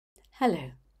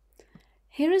Hello.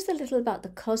 Here is a little about the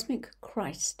cosmic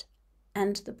Christ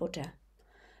and the Buddha.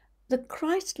 The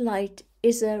Christ light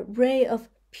is a ray of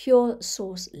pure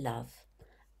source love,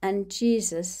 and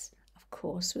Jesus, of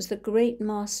course, was the great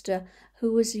master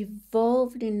who was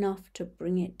evolved enough to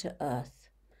bring it to earth.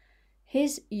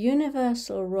 His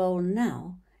universal role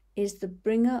now is the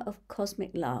bringer of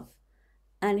cosmic love,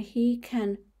 and he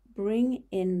can bring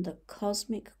in the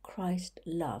cosmic Christ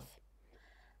love.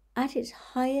 At its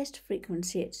highest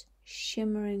frequency, it's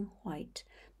shimmering white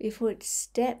before it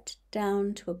stepped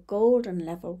down to a golden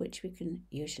level which we can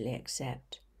usually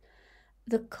accept.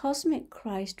 The cosmic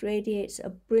Christ radiates a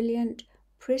brilliant,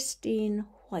 pristine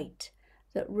white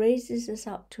that raises us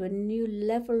up to a new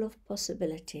level of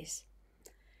possibilities.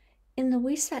 In the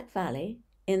Wesak Valley,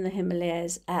 in the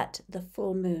Himalayas at the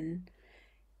full moon,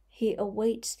 he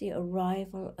awaits the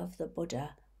arrival of the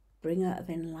Buddha, bringer of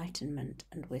enlightenment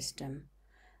and wisdom.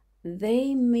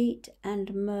 They meet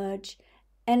and merge,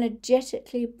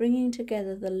 energetically bringing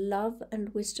together the love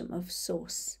and wisdom of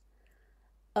Source.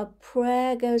 A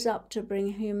prayer goes up to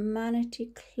bring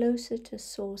humanity closer to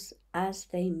Source as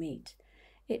they meet.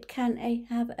 It can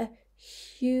have a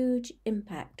huge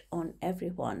impact on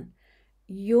everyone.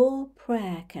 Your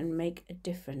prayer can make a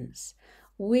difference.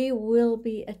 We will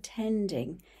be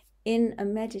attending in a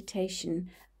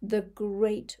meditation the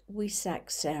Great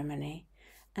Wesak ceremony.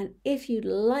 And if you'd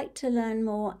like to learn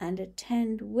more and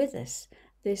attend with us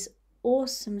this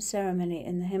awesome ceremony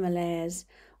in the Himalayas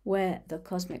where the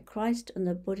Cosmic Christ and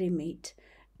the Buddha meet,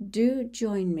 do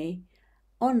join me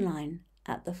online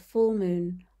at the full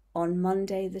moon on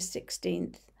Monday the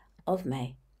 16th of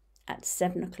May at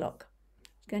 7 o'clock.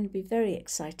 It's going to be very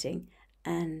exciting,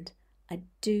 and I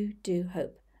do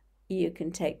hope you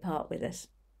can take part with us.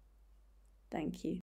 Thank you.